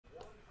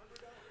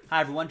Hi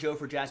everyone, Joe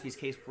for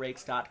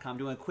jaspyscasebreaks.com.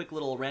 Doing a quick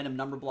little random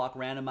number block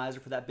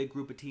randomizer for that big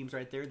group of teams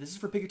right there. This is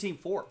for Pick Your Team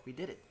 4. We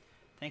did it.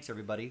 Thanks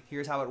everybody.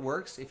 Here's how it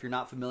works if you're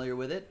not familiar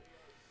with it.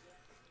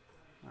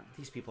 All right,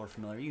 these people are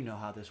familiar. You know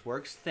how this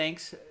works.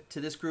 Thanks to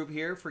this group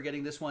here for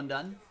getting this one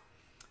done.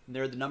 And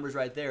there are the numbers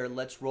right there.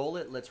 Let's roll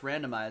it. Let's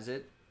randomize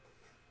it.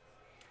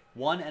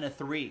 1 and a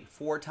 3,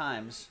 4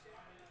 times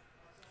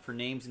for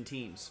names and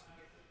teams.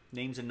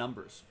 Names and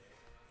numbers.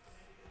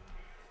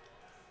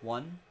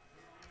 1,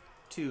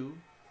 2,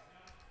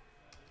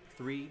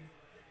 3,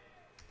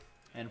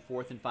 and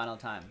fourth and final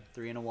time.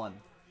 3 and a 1.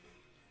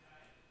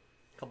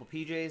 Couple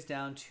PJs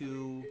down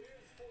to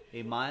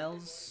a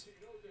Miles.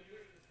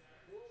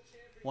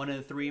 1 and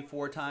a 3,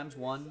 4 times.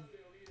 1,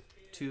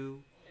 2,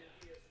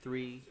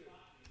 3,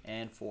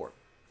 and 4.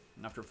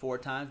 And after 4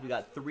 times, we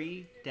got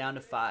 3 down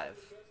to 5.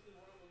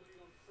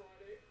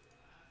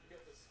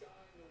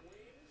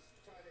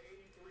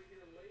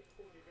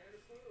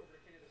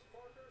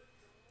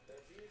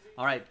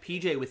 All right,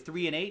 PJ with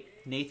 3 and 8,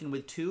 Nathan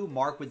with 2,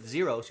 Mark with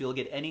 0, so you'll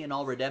get any and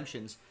all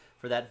redemptions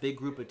for that big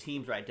group of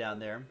teams right down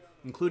there,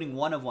 including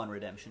 1-of-1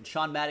 redemption.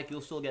 Sean Maddock,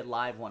 you'll still get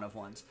live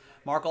 1-of-1s.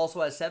 Mark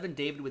also has 7,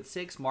 David with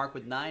 6, Mark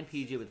with 9,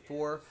 PJ with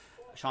 4,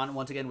 Sean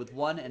once again with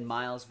 1, and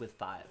Miles with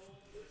 5.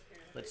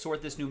 Let's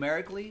sort this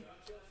numerically,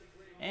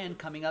 and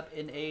coming up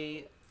in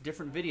a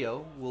different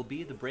video will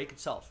be the break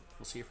itself.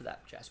 We'll see you for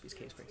that,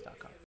 jaspyscasebreaks.com.